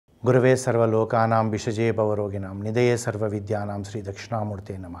గురవే సర్వలోకానాం విషజే భవరోగిణాం నిధయే సర్వవిద్యానాం శ్రీ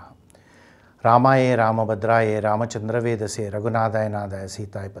దక్షిణామూర్తే నమః. రామాయే రామభద్రాయే రామచంద్రవేదసే రఘునాథాయ నాథాయ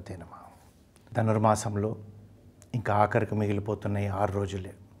సీతాయపతే నమః. ధనుర్మాసంలో ఇంకా ఆఖరికి మిగిలిపోతున్నాయి 6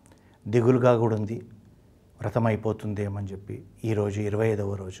 రోజులే. దిగులుగా కూడా ఉంది, వ్రతం అయిపోతుందేమని చెప్పి. ఈరోజు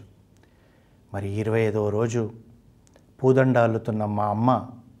 25వ రోజు. మరి 25వ రోజు పూదండ అల్లుతున్న మా అమ్మ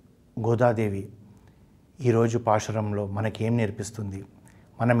గోదాదేవి ఈరోజు పాశురంలో మనకేం నేర్పిస్తుంది,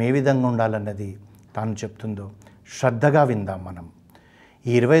 మనం ఏ విధంగా ఉండాలన్నది తాను చెప్తుందో శ్రద్ధగా విందాం మనం. ఈ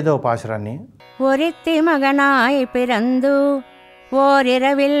 25వ పాశురాన్ని ఒరిత్తి మగనాయ్ పిరందు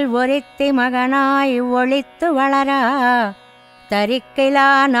ఓరిరవిల్ ఒరిత్తి మగనాయ్ ఒళిత్తు వளர தரிக்கிலா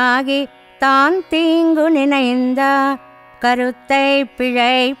நாகி தான் தீங்கு நினைந்த கருத்தை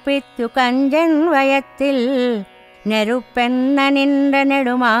பிழைப்பித்து கஞ்சன் வயத்தில் நெருப்பென்ன நின்ற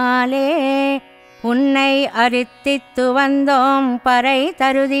நெடுமாலே உன்னை அரித்தித்து வந்தோம் பறை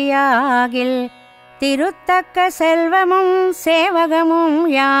தருதியாகில் திருத்தக்க செல்வமும் சேவகமும்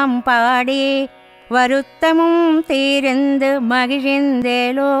யாம் பாடி வருத்தமும் తీరిందు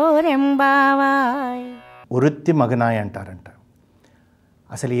మగిజిందేలోరెంబావాయ్. ఉరుత్తి మగనాయ్ అంటారంట.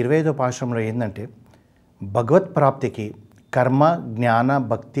 అసలు 25వ పాశురంలో ఏంటంటే భగవత్ ప్రాప్తికి కర్మ, జ్ఞాన,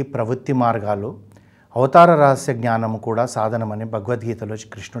 భక్తి, ప్రవృత్తి మార్గాలు, అవతార రహస్య జ్ఞానము కూడా సాధనమని భగవద్గీతలో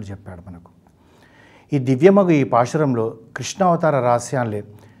కృష్ణుడు చెప్పాడు మనకు. ఈ దివ్యమగు ఈ పాశురంలో కృష్ణ అవతార రహస్యాలే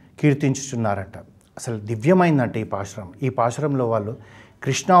కీర్తించుచున్నారట. అసలు దివ్యమైందంటే ఈ పాశురంలో వాళ్ళు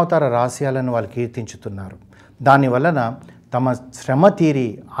కృష్ణావతార రహస్యాలను వాళ్ళు కీర్తించుతున్నారు. దానివలన తమ శ్రమ తీరి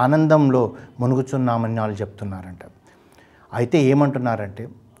ఆనందంలో మునుగుచున్నామని వాళ్ళు చెప్తున్నారంట. అయితే ఏమంటున్నారంటే,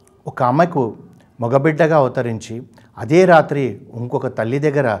 ఒక ఆమెకు మగబిడ్డగా అవతరించి అదే రాత్రి ఇంకొక తల్లి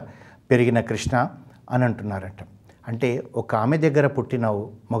దగ్గర పెరిగిన కృష్ణ అని అంటున్నారంట. అంటే ఒక ఆమె దగ్గర పుట్టినవు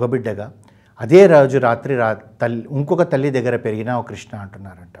మగబిడ్డగా, అదే రోజు రాత్రి ఇంకొక తల్లి దగ్గర పెరిగినావు కృష్ణ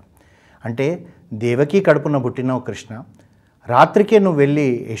అంటున్నారంట. అంటే దేవకి కడుపున పుట్టినావు కృష్ణ, రాత్రికే నువ్వు వెళ్ళి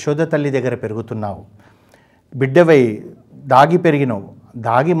యశోద తల్లి దగ్గర పెరుగుతున్నావు, బిడ్డవై దాగి పెరిగినావు,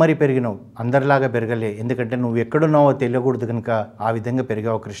 దాగి మరి పెరిగినావు, అందరిలాగా పెరగలే, ఎందుకంటే నువ్వు ఎక్కడున్నావో తెలియకూడదు కనుక ఆ విధంగా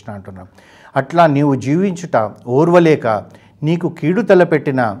పెరిగావు కృష్ణ అంటున్నావు. అట్లా నీవు జీవించుట ఓర్వలేక నీకు కీడు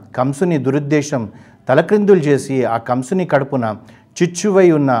తలపెట్టిన కంసుని దురుద్దేశం తలక్రిందులు చేసి ఆ కంసుని కడుపున చిచ్చువై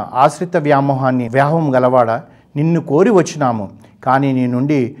ఉన్న ఆశ్రిత వ్యామోహం గలవాడ, నిన్ను కోరి వచ్చినాము, కానీ నీ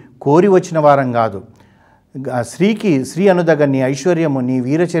నుండి కోరి వచ్చిన వారం కాదు. శ్రీ అనుదగ నీ ఐశ్వర్యము, నీ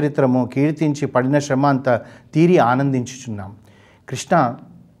వీరచరిత్రము కీర్తించి పడిన శ్రమ అంతా తీరి ఆనందించుచున్నాం. కృష్ణ,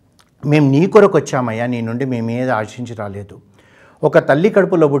 మేము నీ కొరకు వచ్చామయ్యా, నీ నుండి మేమేది ఆశించి రాలేదు. ఒక తల్లి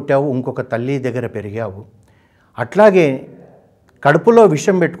కడుపులో పుట్టావు, ఇంకొక తల్లి దగ్గర పెరిగావు. అట్లాగే కడుపులో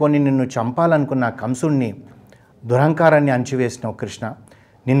విషం పెట్టుకొని నిన్ను చంపాలనుకున్న కంసుణ్ణి దురహంకారాన్ని అణచివేసినావు కృష్ణ,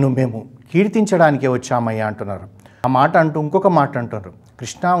 నిన్ను మేము కీర్తించడానికే వచ్చామయ్యా అంటున్నారు. ఆ మాట అంటూ ఇంకొక మాట అంటున్నారు,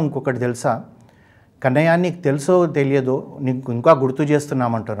 కృష్ణ ఇంకొకటి తెలుసా కన్నయ్య, నీకు తెలుసో తెలియదో నీకు ఇంకా గుర్తు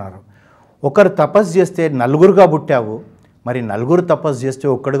చేస్తున్నామంటున్నారు. ఒకరు తపస్సు చేస్తే నలుగురుగా పుట్టావు, మరి నలుగురు తపస్సు చేస్తే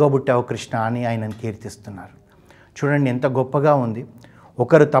ఒక్కడుగా పుట్టావు కృష్ణ అని ఆయనను కీర్తిస్తున్నారు. చూడండి ఎంత గొప్పగా ఉంది.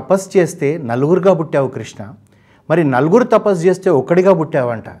 ఒకరు తపస్సు చేస్తే నలుగురుగా పుట్టావు కృష్ణ, మరి నలుగురు తపస్సు చేస్తే ఒక్కడిగా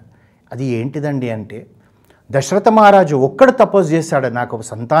పుట్టావంట. అది ఏంటిదండి అంటే, దశరథ మహారాజు ఒక్కడు తపస్సు చేశాడు, నాకు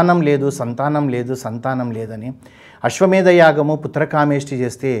సంతానం లేదు సంతానం లేదు సంతానం లేదని. అశ్వమేధ యాగము పుత్రకామేష్టి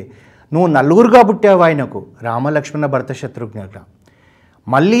చేస్తే నువ్వు నలుగురుగా పుట్టావు ఆయనకు, రామలక్ష్మణ భరత శత్రుఘ్నులుగా.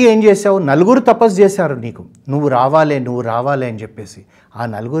 మళ్ళీ ఏం చేసావు, నలుగురు తపస్సు చేశారు నీకు, నువ్వు రావాలే అని చెప్పేసి. ఆ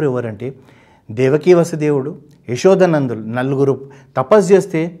నలుగురు ఎవరంటే దేవకీ వసుదేవుడు, యశోదనందులు నలుగురు తపస్సు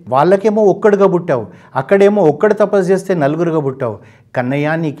చేస్తే వాళ్ళకేమో ఒక్కడుగా పుట్టావు, అక్కడేమో ఒక్కడు తపస్సు చేస్తే నలుగురుగా పుట్టావు. కన్నయ్య,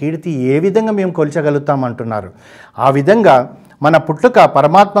 నీ కీర్తి ఏ విధంగా మేము కొల్చగలుగుతామంటున్నారు. ఆ విధంగా మన పుట్టుక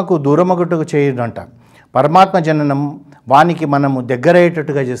పరమాత్మకు దూరమగుటకు చేయడంట. పరమాత్మ జననం వానికి మనము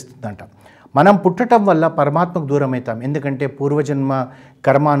దగ్గరయ్యేటట్టుగా చేస్తుందంట. మనం పుట్టడం వల్ల పరమాత్మకు దూరం అవుతాం. ఎందుకంటే పూర్వజన్మ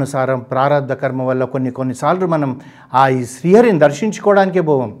కర్మానుసారం ప్రారంధ కర్మ వల్ల కొన్నిసార్లు మనం ఆ ఈ శ్రీహరిని దర్శించుకోవడానికే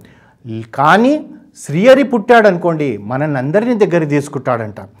పోవం. కానీ శ్రీహరి పుట్టాడనుకోండి, మనల్ని అందరినీ దగ్గర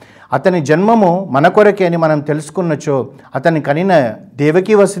తీసుకుంటాడంట. అతని జన్మము మన కొరకే అని మనం తెలుసుకున్నచో, అతని కనిన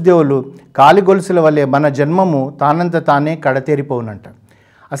దేవకీ వసుదేవులు కాలి గొలుసుల వల్లే మన జన్మము తానంత తానే కడతేరిపోవునంట.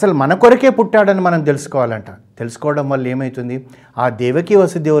 అసలు మన కొరకే పుట్టాడని మనం తెలుసుకోవాలంట. తెలుసుకోవడం వల్ల ఏమవుతుంది, ఆ దేవకీ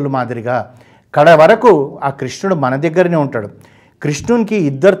వసుదేవులు మాదిరిగా కడ వరకు ఆ కృష్ణుడు మన దగ్గరనే ఉంటాడు. కృష్ణునికి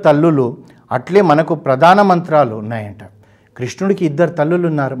 2 తల్లులు, అట్లే మనకు ప్రధాన మంత్రాలు ఉన్నాయంట. కృష్ణుడికి 2 తల్లులు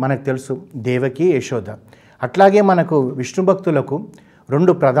ఉన్నారు మనకు తెలుసు, దేవకి, యశోద. అట్లాగే మనకు విష్ణు భక్తులకు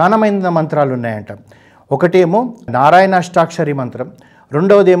 2 ప్రధానమైన మంత్రాలు ఉన్నాయంట. ఒకటేమో నారాయణ అష్టాక్షరి మంత్రం,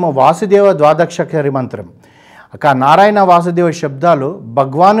 రెండవదేమో వాసుదేవ ద్వాదక్షాక్షరి మంత్రం. నారాయణ వాసుదేవ శబ్దాలు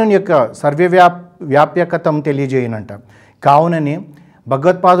భగవాను యొక్క వ్యాప్యకతం తెలియజేయనంట. కావుననే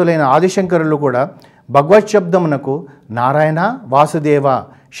భగవత్పాదులైన ఆదిశంకరులు కూడా భగవత్ శబ్దమునకు నారాయణ వాసుదేవ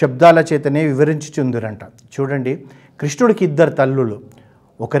శబ్దాల చేతనే వివరించుచుందురంట. చూడండి, కృష్ణుడికి ఇద్దరు తల్లులు,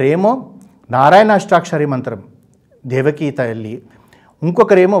 ఒకరేమో నారాయణ అష్టాక్షరి మంత్రం దేవకీ తల్లి,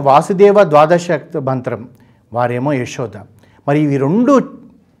 ఇంకొకరేమో వాసుదేవ ద్వాదశ మంత్రం వారేమో యశోద. మరి ఇవి రెండు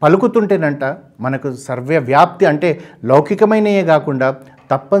పలుకుతుంటేనంట మనకు సర్వవ్యాప్తి అంటే లౌకికమైనయే కాకుండా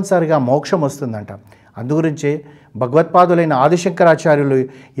తప్పనిసరిగా మోక్షం వస్తుందంట. అందుగురించే భగవత్పాదులైన ఆదిశంకరాచార్యులు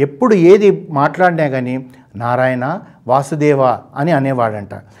ఎప్పుడు ఏది మాట్లాడినా కానీ నారాయణ వాసుదేవ అని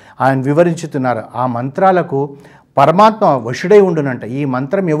అనేవాడంట. ఆయన వివరించుతున్నారు, ఆ మంత్రాలకు పరమాత్మ వశుడై ఉండునంట. ఈ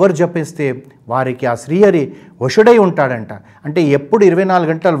మంత్రం ఎవరు జపిస్తే వారికి ఆ శ్రీహరి వశుడై ఉంటాడంట. అంటే ఎప్పుడు 24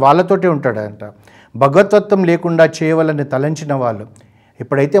 గంటలు వాళ్ళతోటే ఉంటాడంట. భగవతత్వం లేకుండా చేయవాలని తలంచిన వాళ్ళు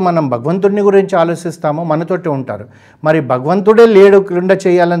ఎప్పుడైతే మనం భగవంతుడిని గురించి ఆలోచిస్తామో మనతోటే ఉంటారు. మరి భగవంతుడే లేకుండా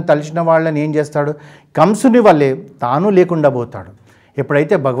చేయాలని తలిచిన వాళ్ళని ఏం చేస్తాడు? కంసుని వల్లే తాను లేకుండా పోతాడు.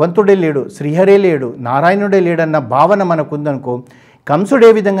 ఎప్పుడైతే భగవంతుడే లేడు, శ్రీహరే లేడు, నారాయణుడే లేడన్న భావన మనకు ఉందనుకో, కంసుడు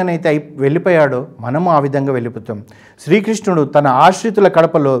ఏ విధంగానైతే వెళ్ళిపోయాడో మనము ఆ విధంగా వెళ్ళిపోతాం. శ్రీకృష్ణుడు తన ఆశ్రితుల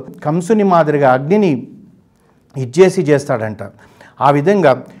కడపలో కంసుని మాదిరిగా అగ్నిని ఇచ్చేసి చేస్తాడంట. ఆ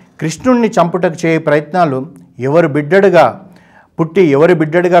విధంగా కృష్ణుణ్ణి చంపుటకు చేయ ప్రయత్నాలు ఎవరు బిడ్డడుగా పుట్టి ఎవరు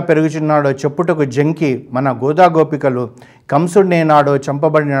బిడ్డడిగా పెరుగుచున్నాడో చెప్పుటకు జంకి మన గోదా గోపికలు కంసుడినేనాడో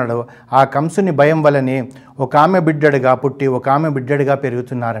చంపబడినాడో ఆ కంసుని భయం వలనే ఒక ఆమె బిడ్డడిగా పుట్టి ఒక ఆమె బిడ్డడిగా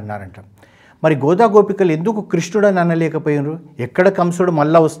పెరుగుతున్నారన్నారంట. మరి గోదా గోపికలు ఎందుకు కృష్ణుడని అనలేకపోయినారు? ఎక్కడ కంసుడు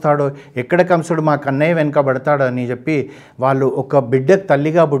మళ్ళా వస్తాడో, ఎక్కడ కంసుడు మా కన్నయ్య వెనకబడతాడో అని చెప్పి వాళ్ళు ఒక బిడ్డకు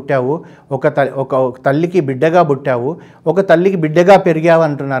తల్లిగా పుట్టావు, ఒక తల్లికి బిడ్డగా పుట్టావు, ఒక తల్లికి బిడ్డగా పెరిగావు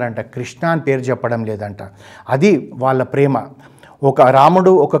అంటున్నారంట. కృష్ణ అని పేరు చెప్పడం లేదంట. అది వాళ్ళ ప్రేమ. ఒక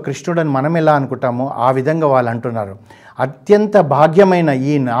రాముడు ఒక కృష్ణుడని మనం ఎలా అనుకుంటామో ఆ విధంగా వాళ్ళు అంటున్నారు. అత్యంత భాగ్యమైన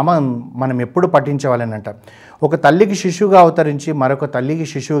ఈ నామం మనం ఎప్పుడు పఠించవాలనంట. ఒక తల్లికి శిశువుగా అవతరించి మరొక తల్లికి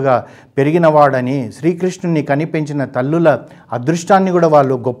శిశువుగా పెరిగినవాడని శ్రీకృష్ణుని కనిపించిన తల్లుల అదృష్టాన్ని కూడా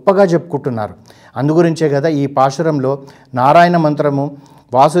వాళ్ళు గొప్పగా చెప్పుకుంటున్నారు. అందుగురించే కదా ఈ పాశురంలో నారాయణ మంత్రము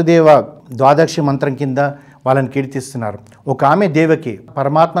వాసుదేవ ద్వాదశి మంత్రం కింద వాళ్ళని కీర్తిస్తున్నారు. ఒక ఆమె దేవకి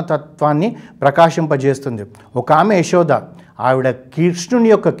పరమాత్మ తత్వాన్ని ప్రకాశింపజేస్తుంది, ఒక ఆమె యశోద ఆవిడ కృష్ణుని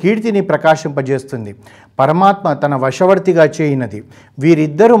యొక్క కీర్తిని ప్రకాశింపజేస్తుంది. పరమాత్మ తన వశవర్తిగా చేయినది.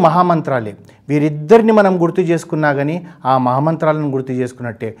 వీరిద్దరూ మహామంత్రాలే. వీరిద్దరిని మనం గుర్తు చేసుకున్నా కానీ ఆ మహామంత్రాలను గుర్తు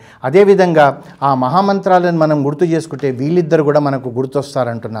చేసుకున్నట్టే. అదేవిధంగా ఆ మహామంత్రాలను మనం గుర్తు చేసుకుంటే వీళ్ళిద్దరు కూడా మనకు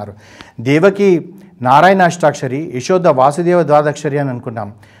గుర్తొస్తారంటున్నారు. దేవకి నారాయణ అష్టాక్షరి, యశోద వాసుదేవ ద్వాదక్షరి అని అనుకున్నాం.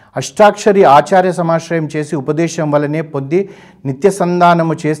 అష్టాక్షరి ఆచార్య సమాశ్రయం చేసి ఉపదేశం వల్లనే పొంది నిత్య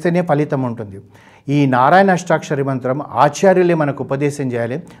సంధానము చేస్తేనే ఫలితం ఉంటుంది. ఈ నారాయణ అష్టాక్షరి మంత్రం ఆచార్యులే మనకు ఉపదేశం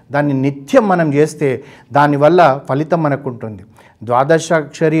చేయాలి. దాన్ని నిత్యం మనం చేస్తే దానివల్ల ఫలితం మనకు ఉంటుంది.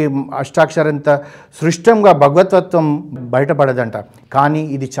 ద్వాదశాక్షరి అష్టాక్షరంత సృష్టంగా భగవతత్వం బయటపడదంట. కానీ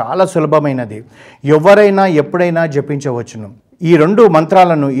ఇది చాలా సులభమైనది, ఎవరైనా ఎప్పుడైనా జపించవచ్చును. ఈ రెండు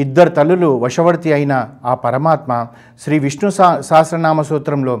మంత్రాలను ఇద్దరు తల్లులు వశవర్తి అయిన ఆ పరమాత్మ శ్రీ విష్ణు సహస్రనామ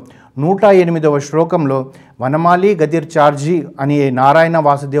సూత్రంలో 108వ శ్లోకంలో వనమాలి గదిర్ చార్జీ అని నారాయణ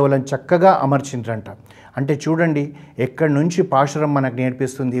వాసుదేవులను చక్కగా అమర్చిండ్రంట. అంటే చూడండి ఎక్కడి నుంచి పాశురం మనకు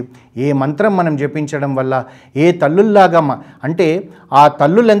నేర్పిస్తుంది. ఏ మంత్రం మనం జపించడం వల్ల ఏ తల్లుల్లాగా అంటే ఆ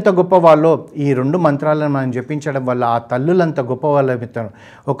తల్లులు ఎంత గొప్పవాళ్ళో ఈ రెండు మంత్రాలను మనం జపించడం వల్ల ఆ తల్లులంత గొప్పవాళ్ళ మిత్రం.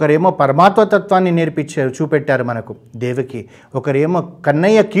 ఒకరేమో పరమాత్మతత్వాన్ని చూపెట్టారు మనకు దేవకి, ఒకరేమో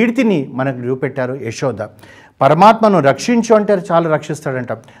కన్నయ్య కీర్తిని మనకు చూపెట్టారు యశోద. పరమాత్మను రక్షించు అంటే చాలా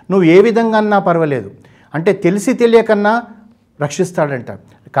రక్షిస్తాడంట. నువ్వు ఏ విధంగా అన్నా పర్వాలేదు అంటే తెలిసి తెలియకన్నా రక్షిస్తాడంట.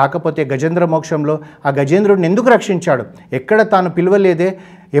 కాకపోతే గజేంద్ర మోక్షంలో ఆ గజేంద్రుడిని ఎందుకు రక్షించాడు? ఎక్కడ తాను పిలవలేదే,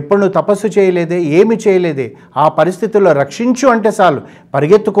 ఎప్పుడు నువ్వు తపస్సు చేయలేదే, ఏమి చేయలేదే, ఆ పరిస్థితుల్లో రక్షించు అంటే చాలు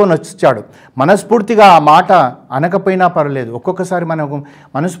పరిగెత్తుకొని వచ్చాడు. మనస్ఫూర్తిగా ఆ మాట అనకపోయినా పర్వాలేదు. ఒక్కొక్కసారి మనకు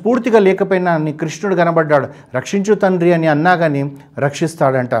మనస్ఫూర్తిగా లేకపోయినా నీ కృష్ణుడు కనబడ్డాడు, రక్షించు తండ్రి అని అన్నా కానీ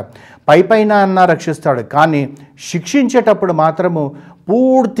రక్షిస్తాడంట. పైన అన్నా రక్షిస్తాడు. కానీ శిక్షించేటప్పుడు మాత్రము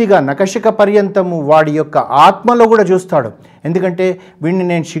పూర్తిగా నకశిక పర్యంతము వాడి యొక్క ఆత్మలో కూడా చూస్తాడు. ఎందుకంటే వీడిని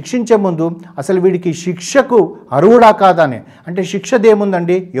నేను శిక్షించే ముందు అసలు వీడికి శిక్షకు అర్హుడా కాదా అని. అంటే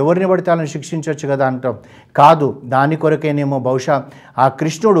శిక్షదేముందండి, ఎవరిని పడితే వాళ్ళని శిక్షించవచ్చు కదా అంటాం. కాదు, దాని కొరకేనేమో బహుశా ఆ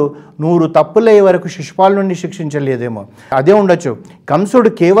కృష్ణుడు 100 తప్పులయ్యే వరకు శిశుపాల నుండి శిక్షించలేదేమో. అదే ఉండొచ్చు.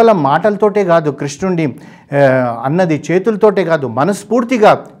 కంసుడు కేవలం మాటలతోటే కాదు కృష్ణుడిని అన్నది, చేతులతోటే కాదు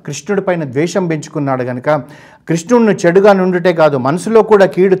మనస్ఫూర్తిగా కృష్ణుడి పైన ద్వేషం పెంచుకున్నాడు కనుక, కృష్ణుడిని చెడుగా నుండుటే కాదు మనసులో కూడా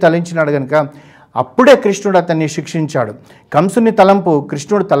కీడు తలంచినాడు కనుక అప్పుడే కృష్ణుడు అతన్ని శిక్షించాడు. కంసుని తలంపు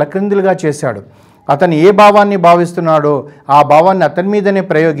కృష్ణుడు తలక్రిందులుగా చేశాడు. అతను ఏ భావాన్ని భావిస్తున్నాడో ఆ భావాన్ని అతని మీదనే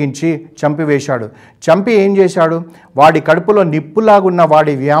ప్రయోగించి చంపివేశాడు. చంపి ఏం చేశాడు? వాడి కడుపులో నిప్పులాగున్న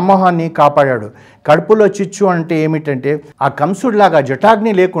వాడి వ్యామోహాన్ని కాపాడాడు. కడుపులో చిచ్చు అంటే ఏమిటంటే ఆ కంసుడిలాగా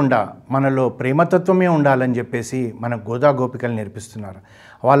జటాగ్ని లేకుండా మనలో ప్రేమతత్వమే ఉండాలని చెప్పేసి మన గోదా గోపికలు నేర్పిస్తున్నారు.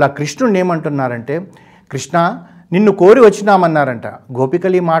 వాళ్ళ కృష్ణుడిని ఏమంటున్నారంటే, కృష్ణ నిన్ను కోరి వచ్చినామన్నారంట.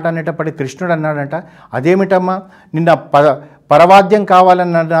 గోపికలు ఈ మాట అనేటప్పటికి కృష్ణుడు అన్నాడంట, అదేమిటమ్మా నిన్న పరవాద్యం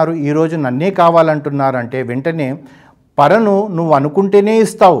కావాలని అన్నారు, ఈరోజు నన్నే కావాలంటున్నారంటే వెంటనే పరను నువ్వు అనుకుంటేనే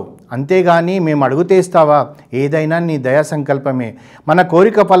ఇస్తావు, అంతేగాని మేము అడిగితే ఇస్తావా? ఏదైనా నీ దయా సంకల్పమే. మన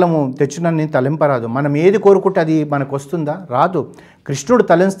కోరిక ఫలము తెచ్చునని తలింపరాదు. మనం ఏది కోరుకుంటే అది మనకు వస్తుందా? రాదు. కృష్ణుడు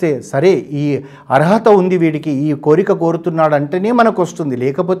తలంస్తే సరే ఈ అర్హత ఉంది వీడికి, ఈ కోరిక కోరుతున్నాడు అంటేనే మనకు వస్తుంది,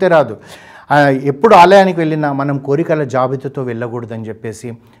 లేకపోతే రాదు. ఎప్పుడు ఆలయానికి వెళ్ళినా మనం కోరికల జాబితాతో వెళ్ళకూడదని చెప్పేసి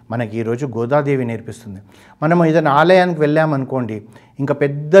మనకి ఈరోజు గోదాదేవి నేర్పిస్తుంది. మనం ఏదైనా ఆలయానికి వెళ్ళామనుకోండి, ఇంకా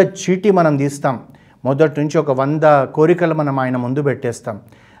పెద్ద చీటీ మనం తీస్తాం. మొదటి నుంచి ఒక 100 కోరికలు మనం ఆయన ముందు పెట్టేస్తాం.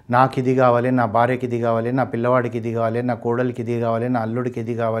 నాకు ఇది కావాలి, నా భార్యకి ఇది కావాలి, నా పిల్లవాడికి ఇది కావాలి, నా కోడలికి ఇది కావాలి, నా అల్లుడికి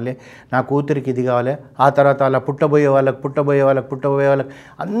ఇది కావాలి, నా కూతురికి ఇది కావాలి, ఆ తర్వాత అలా పుట్టబోయే వాళ్ళకి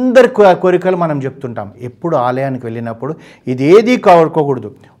అందరి కోరికలు మనం చెప్తుంటాం. ఎప్పుడు ఆలయానికి వెళ్ళినప్పుడు ఇదేది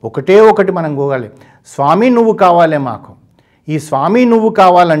కోరుకోకూడదు. ఒకటే ఒకటి మనం కోగాలి, స్వామి నువ్వు కావాలే మాకు. ఈ స్వామి నువ్వు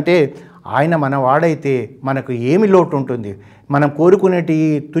కావాలంటే ఆయన మన వాడైతే మనకు ఏమి లోటు ఉంటుంది? మనం కోరుకునేటి ఈ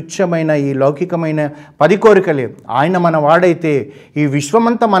తుచ్చమైన ఈ లౌకికమైన 10 కోరికలే. ఆయన మన వాడైతే ఈ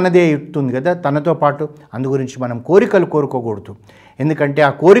విశ్వమంతా మనదే ఇస్తుంది కదా తనతో పాటు. అందు గురించి మనం కోరికలు కోరుకోకూడదు. ఎందుకంటే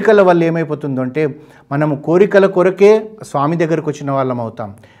ఆ కోరికల వల్ల ఏమైపోతుందంటే మనము కోరికల కొరకే స్వామి దగ్గరకు వచ్చిన వాళ్ళం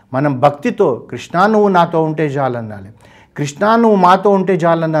అవుతాం. మనం భక్తితో కృష్ణా నువ్వు నాతో ఉంటే చాలన్నాలి, కృష్ణా నువ్వు మాతో ఉంటే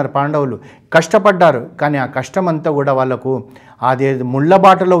చాలన్నారు పాండవులు. కష్టపడ్డారు, కానీ ఆ కష్టం అంతా కూడా వాళ్ళకు అదే ముళ్ళ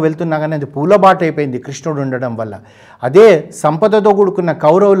బాటలో వెళ్తున్నా కానీ అది పూల బాట అయిపోయింది కృష్ణుడు ఉండడం వల్ల. అదే సంపదతో కూడుకున్న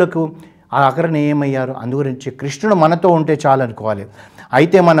కౌరవులకు ఆ అక్కడనే ఏమయ్యారు? అందుగురించి కృష్ణుడు మనతో ఉంటే చాలనుకోవాలి.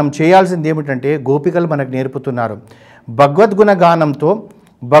 అయితే మనం చేయాల్సింది ఏమిటంటే గోపికలు మనకు నేర్పుతున్నారు, భగవద్గుణ గానంతో,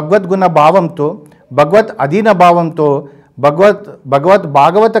 భగవద్గుణ భావంతో, భగవత్ అధీన భావంతో,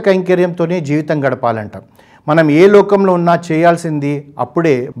 భాగవత కైంకర్యంతోనే జీవితం గడపాలంట. మనం ఏ లోకంలో ఉన్నా చేయాల్సింది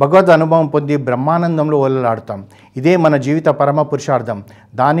అప్పుడే భగవద్ అనుభవం పొంది బ్రహ్మానందంలో ఓలలాడుతాం. ఇదే మన జీవిత పరమ పురుషార్థం.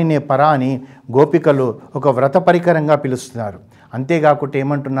 దానినే పర అని గోపికలు ఒక వ్రత పరికరంగా పిలుస్తున్నారు. అంతేకాకుండా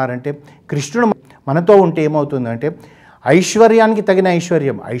ఏమంటున్నారంటే కృష్ణుడు మనతో ఉంటే ఏమవుతుందంటే ఐశ్వర్యానికి తగిన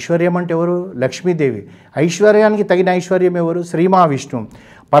ఐశ్వర్యం. ఐశ్వర్యం అంటే ఎవరు? లక్ష్మీదేవి. ఐశ్వర్యానికి తగిన ఐశ్వర్యం ఎవరు? శ్రీ మహావిష్ణువు.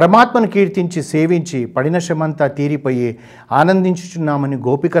 పరమాత్మను కీర్తించి సేవించి పడిన శ్రమంతా తీరిపోయి ఆనందించుచున్నామని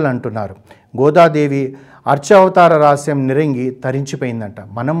గోపికలు అంటున్నారు. గోదాదేవి అర్చావతార రహస్యం నిరంగి తరించిపోయిందంట.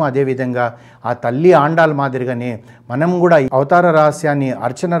 మనం అదేవిధంగా ఆ తల్లి ఆండాల్ మాదిరిగానే మనం కూడా అవతార రహస్యాన్ని,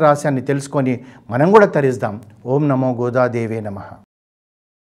 అర్చన రహస్యాన్ని తెలుసుకొని మనం కూడా తరిస్తాం. ఓం నమో గోదాదేవే నమః.